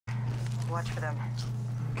Watch for them.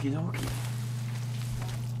 Okay. We've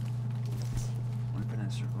been in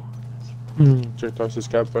a circle. Check out this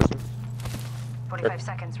cab person. 45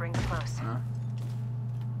 seconds, rings close. Hein?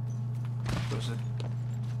 Quoi ça?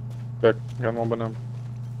 Check, regarde mon bonhomme.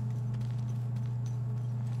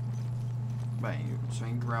 Ben, tu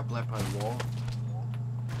viens de grappler après le wall.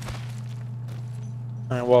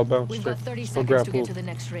 Un wall bounce, We've check. got 30 Faut seconds to grapple. get to the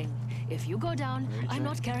next ring. If you go down, I'm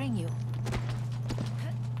not carrying you.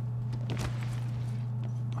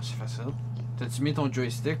 Ah, c'est facile. T'as-tu mis ton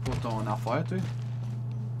joystick pour ton affaire, toi?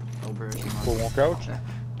 Pour mon couch?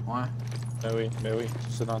 Ouais. Ben oui,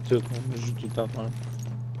 c'est dans tout. Je joue tout le temps de même.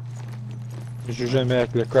 Je joue jamais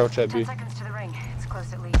avec le crouch à 10 B. seconds to the ring. It's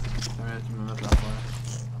close at least. Tu me mettre l'affaire.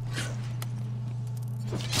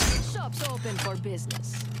 Shop's open for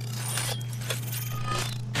business.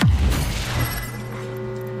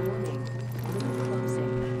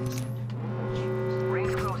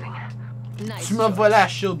 Ring's closing. Nice. Tu m'as volé la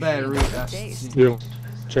shield battery. Yo,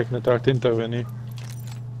 check notre artine intervenu.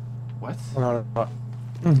 What? Non.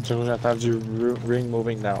 J'ai entendu ring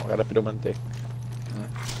moving now. Rapidamente.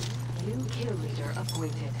 New kill leader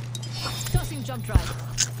appointed. Tossing jump drive.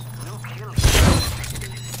 New kill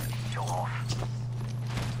leader. Show off.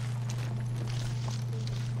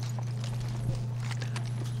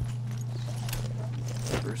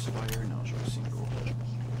 First fire, now show single.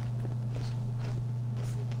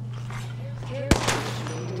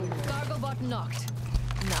 Cargo bot knocked.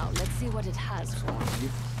 Now let's see what it has for us.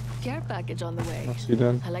 Care package on the way. Merci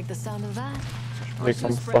Dan. I like the sound of that. Make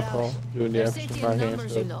some fuck all. You need There's to safety my in hands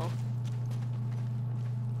numbers, you up. know.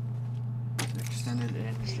 Extended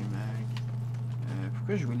energy mag.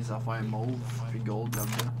 Pourquoi j'ai mis les affaires mauve puis gold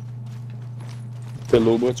là-dedans? T'es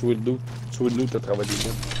low bas, tu veux le loot. Tu veux le loot, t'as travaillé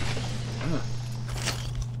bien.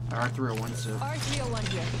 R301 ça.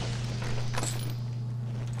 R301 here.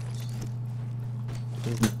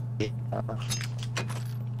 Ça marche.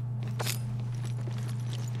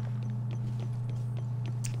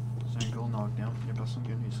 C'est un gold knockdown. Y'a personne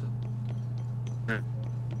qui a eu ça.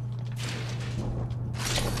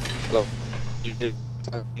 Hello.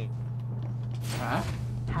 Hein?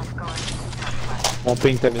 Half going. Half left. Mon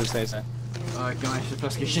ping t'as 1500. Ah, comment c'est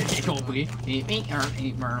parce que j'ai rien compris. Et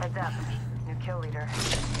meurt. Heads up. New kill leader.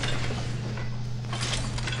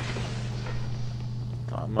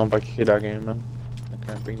 Ah, même pas kické la game, man. Avec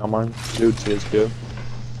un ping normal. Dude, c'est good.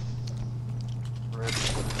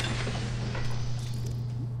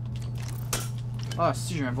 Ah,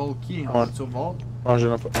 si j'ai un vol qui en Ouais. voiture vol. Non, je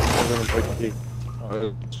n'ai pas kické.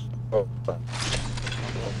 Oh.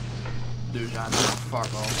 Deux gens, fuck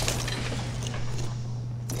off.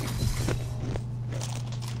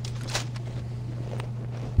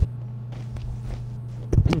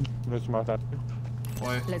 Là, tu m'entends.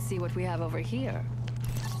 Ouais, Let's see what we have over here.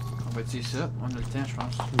 on va dire ça. On a le temps, je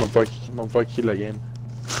pense. Ils m'ont pas kické la game.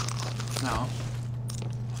 Non.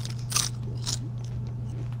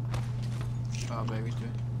 Ah, ben oui,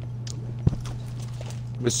 toi.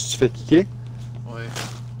 Mais si tu fais kicker, Ouais.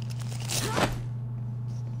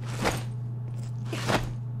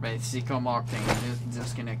 Ben, c'est comme Octane,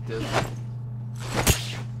 disconnected.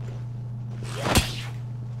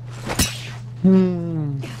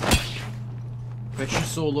 Fait que je suis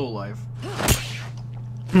solo live.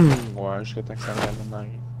 ouais, jusqu'à temps que ça revienne dans rien.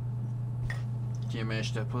 Ok, mais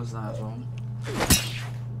je te pousse dans la zone.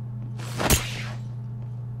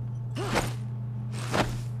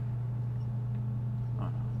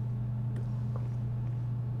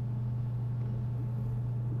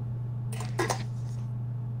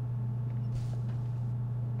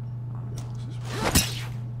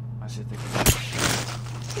 C'était caché.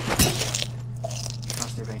 Je pense que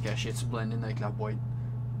c'était bien caché. Tu blends in avec la boîte.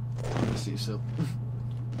 C'est ça.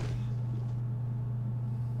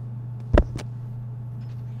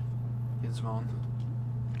 Y'a du monde.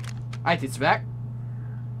 Hey, t'es-tu back?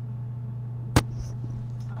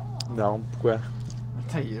 Non, pourquoi?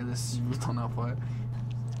 Ta gueule, si tu veux ton affaire.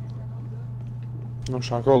 Non, je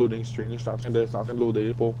suis encore loading screen, je suis en train de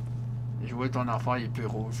loader pour. Je vois ton affaire, il est plus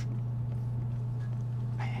rouge.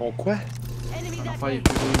 Mon quoi? Enemy Ton that affaire, il est way.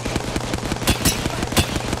 plus rouge.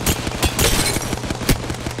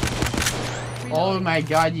 Oh my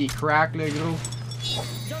god, il est crack, le gros.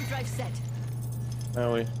 Jump drive set. Ah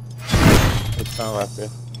oui. Je te t'en rappelle.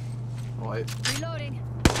 Ouais. Reloading.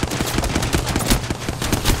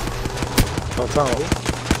 T'en en haut?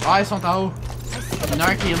 Ah, ils sont en haut. Il y en a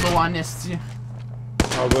un qui est low en esti.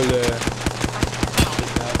 On va le.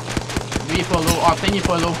 Lui, il est pas low. Ah, putain, il est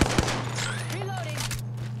pas low. Reloading.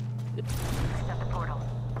 Step the portal.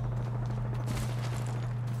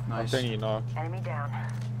 Nice. Putain, il est knock. Enemy down.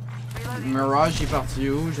 Mirage est parti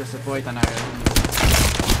où? Je sais pas, il est en arrière.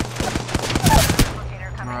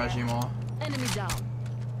 Mirage est mort. Enemy down.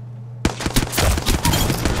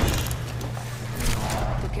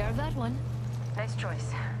 Took care of that one. Nice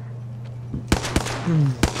choice.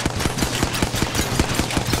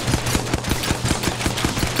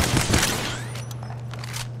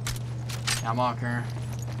 Il en manque un.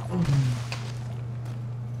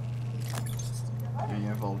 Il y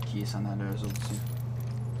a un Volt qui s'en a deux autres aussi.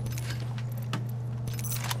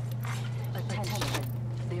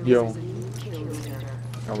 Yo.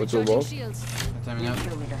 On va-tu au bord? Recharging shields. Attends une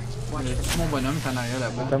minute. Mon bonhomme est en arrière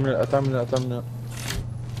là-bas. Attends une minute.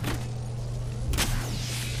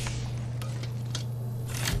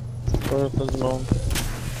 Oh, t'as du monde.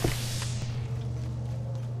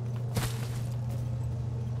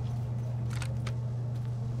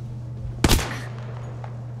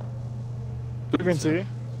 Tu viens de tirer?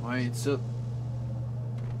 Ouais, it's it.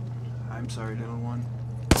 I'm sorry, little one.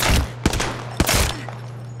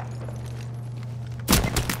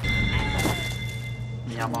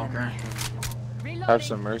 Il en manque un. Have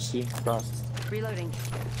some mercy, je pense. Reloading.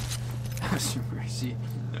 Super mercy.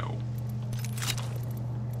 No.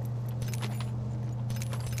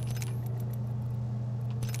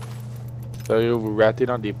 Sérieux, vous ratez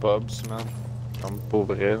dans des pubs, man. Comme pour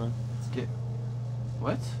vrai, là. Ok.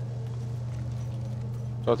 What?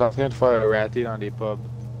 Ils sont en train de faire rater dans des pubs.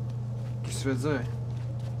 Qu'est-ce que tu veux dire?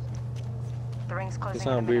 The ring's closing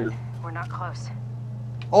Ça in a sent minute. weird. We're not close.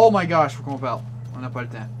 Oh my gosh, faut qu'on parle. On n'a pas le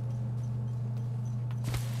temps.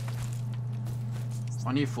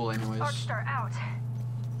 On est full anyways. Ark Star out.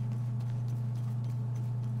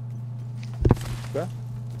 Quoi?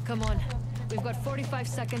 Come on. We've got 45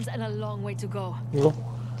 seconds and a long way to go. Go.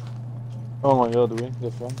 Oh my god, oui, le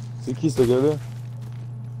fun. C'est qui ce gars-là?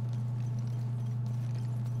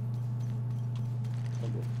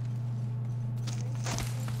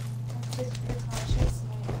 Il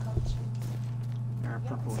y a un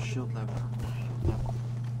purple shield là-bas.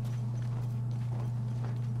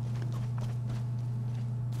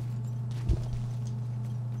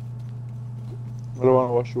 I don't want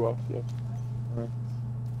to wash you off, yeah. Ouais.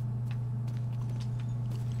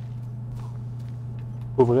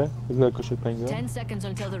 Pour vrai? C'est la coche de pingouin? 10 seconds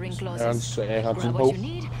until the ring Elle closes. est rendue Grab une what hope. you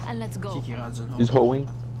need and let's go. Qui est rendu une He's home? hoeing.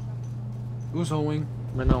 Who's hoeing?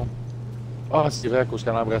 Mais non. Ah, c'est vrai, à cause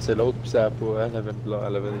qu'elle a embrassé l'autre, puis ça a pas. Elle avait une blonde.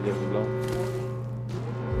 Elle avait une blonde.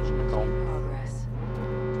 Je me trompe. Progress.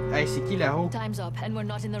 Hey, c'est qui là-haut? Time's up and we're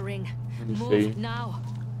not in the ring. Une Move fille. now.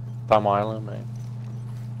 Ta mère, là, mais.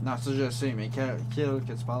 Non, ça je sais, mais quel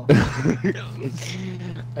que tu parles?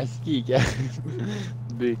 Est-ce qu'il est gars?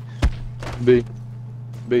 B. B.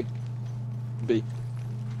 B. B.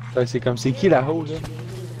 Fait que c'est comme, c'est qui là-haut, là?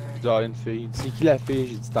 J'ai dit, ah, une fille. C'est qui la fille?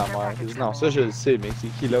 J'ai dit, ta mère. J'ai dit, non, ça je le sais, mais c'est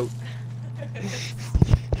qui l'autre?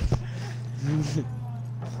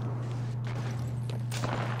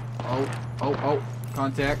 Oh,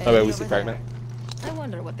 contact. Ah ben oui, c'est Fragment. I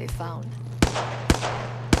wonder what they found.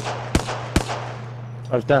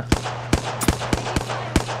 Ah, le temps.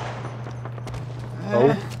 Oh.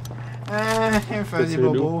 Il me fait des C'est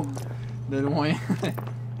bobos. De loin.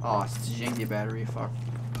 Ah, c'est j'ai des batteries, fuck.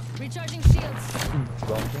 Recharging shields. C'est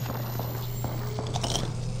bon,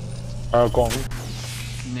 ça. Un combien?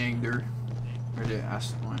 Ning 2. Un de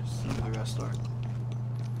Ast. Ouais, c'est 2 Astar.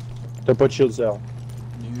 T'as pas de shield cell.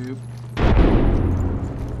 Nope.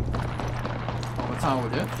 On va t'en haut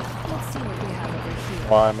là. Let's see what we have over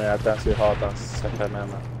here. Ouais, mais attends, c'est hot en sacrément.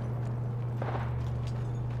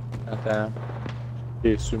 Attends.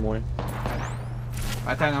 Ok, suis-moi.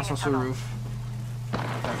 Attends, dans sur le roof. Ah,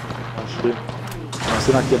 shit.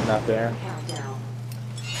 C'est dans le kidnapper.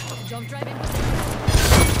 Jump driving.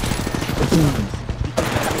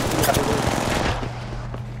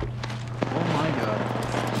 Oh my god.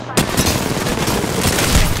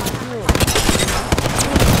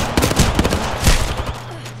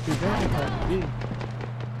 C'est bien réparti.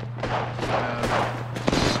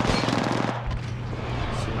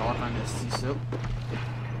 C'est noir en esti ça.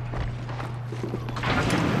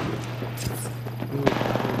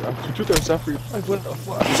 Tout un safari. What the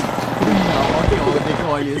fuck? Ok,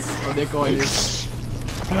 on décolle.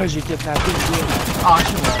 Ah, j'ai kidnappé le gars. Ah, je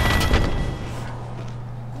suis mort.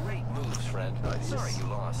 Great moves, friend. Sorry you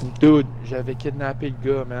lost. Dude, j'avais kidnappé le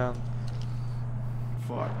gars, man.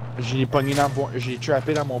 Fuck. J'ai pogné dans mon... J'ai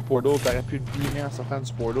trappé dans mon portal, t'aurais pu le beamer en sortant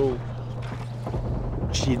du portal.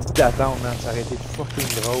 J'ai dit d'attendre, man, ça aurait été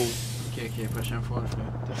fucking drôle. Ok, prochaine fois, je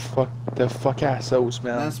fais. T'as fuck à la sauce,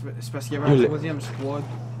 man. Non, c'est parce qu'il y avait un troisième squad.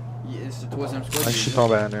 C'est le troisième squad. Ah, je qui est suis là. ton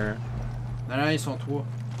banner. Non, ils sont trois.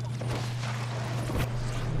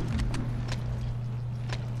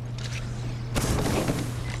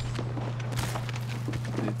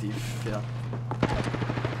 fait.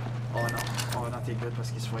 Oh non. Oh non, t'es good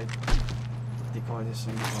parce qu'il se fait décoller sur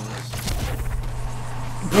une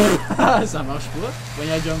ça marche pas.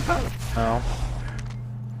 Voyons un jump pad. Non.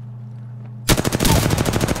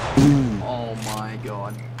 Oh my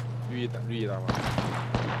god. Lui il est dans moi.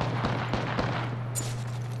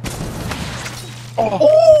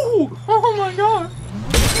 Oh! Oh my god!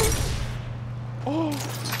 Oh!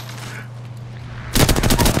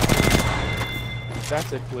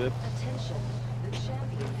 That's a clip.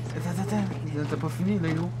 Attends, t'as pas fini,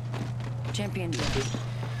 Lélo? Champion.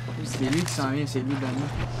 C'est lui qui s'en vient, c'est lui, Danny.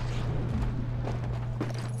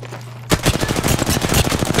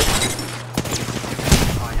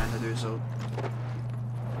 Ah, il y en a deux autres.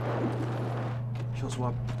 Kill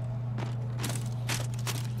swap.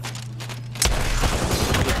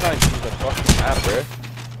 You're trying to use the fucking map, bro.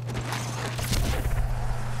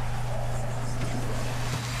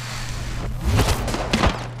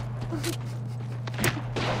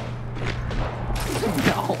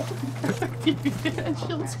 Non! T'es fait un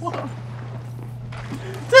shield swap!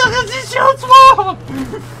 T'aurais dit shield swap!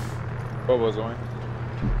 Pas besoin.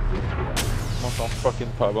 Moi, sont fucking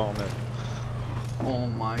pas bons, man. Oh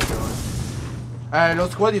my god.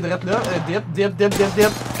 L'autre squad est direct là. Dip.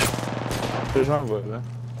 Les gens voient là.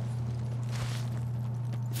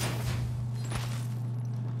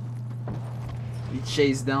 Il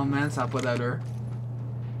chase down, man, ça a pas d'allure.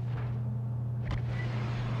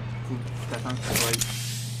 Faut t'attendre que tu voles.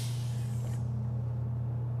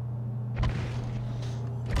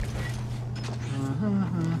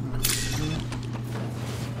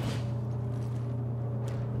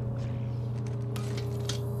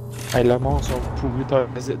 Hey, le monde sont pourris.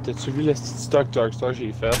 T'as-tu vu le petit stock Ark Star que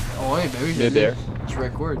j'ai fait? Ouais, ben oui, j'ai vu. Tu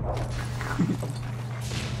record.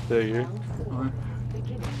 Sérieux? Ouais.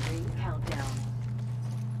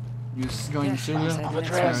 You gagne ici, là.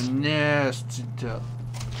 C'est un nasty top.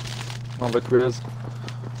 On va quiz.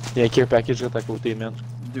 Il y a un care package juste à côté, man.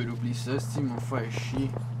 Dude, oublie ça, si ils m'ont fait chier.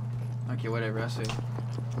 Ok, whatever, c'est.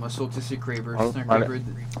 On va sauter ces Cravers. Oh, C'est un allez. Craver,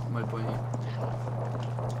 on va le poigner.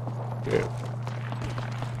 Yeah.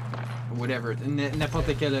 Whatever,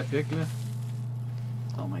 n'importe quel epic, là.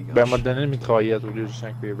 Oh my god. Ben, m'a donné une mitraillette au lieu de juste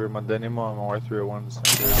un Craver. M'a donné mon R301, c'est un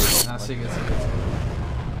Craver. Ah, c'est good,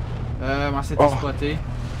 c'est good. Moi, c'est Oh. spoté.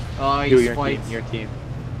 Ah, Yo, il se your team, fight. your team.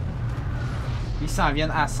 Ils s'en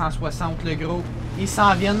viennent à 160, le gros. Ils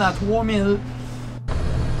s'en viennent à 3000.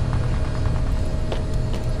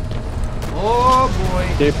 Oh boy.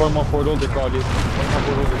 Ok, pas mon photo décollé. Pas mon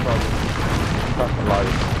photo décollé. Pas mon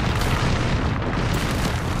live.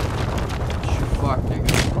 Je suis fucked, les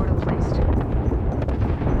gars. Portal placed.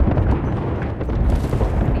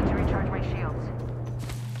 Need to recharge my shields.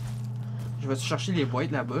 Je vais te chercher les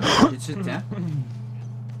boîtes là-bas. J'ai-tu le temps?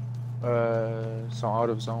 Ils sont out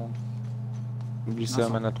of zone. Oublie ça, Non,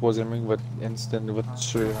 man, la troisième ligne va instant, va te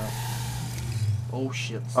tuer. Hein. Oh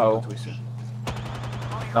shit, c'est Oh. pas toi ça.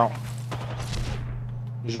 Non.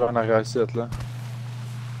 Je vais en arrière ici, là. Oh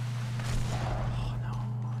non,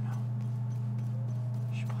 oh non.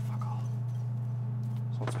 Je suis pas fuck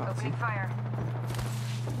all. Sont-ils partis? Opening fire.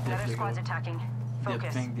 Dip, Another les squad's gars. attacking. Dip,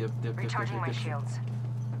 Focus. fang, dip. Recharging my shields.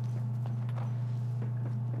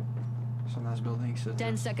 Ils sont dans ce building, ça.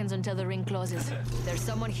 10 seconds until the ring closes. There's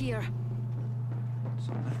someone here. Ils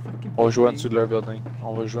sont dans le fucking On va jouer en building. dessous de leur building.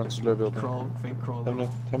 On va jouer en dessous de leur building. Crawl, fang crawl.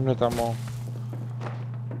 T'aimes-le dans mon.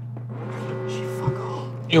 J'ai fuck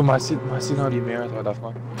all. Yo, m'a assis dans les murs à travers la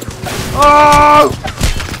fenêtre. Oh!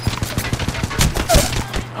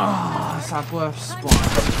 Ah, ça a pas spawn.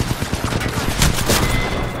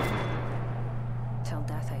 Till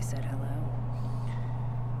death I said hello.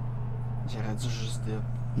 J'aurais dû juste dip.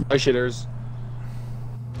 Hi, shitters.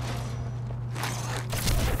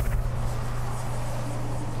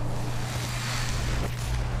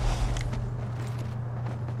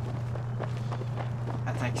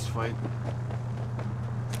 Attends qu'il se fight.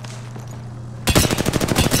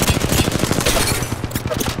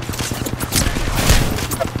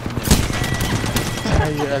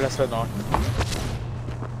 Aïe, elle a fait knock.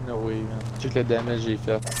 No way, man. Check le damage que j'ai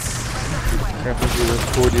fait. Quand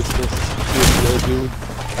j'ai recordé ça, c'est le dude.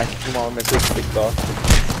 Quand il m'a mis ça sur TikTok.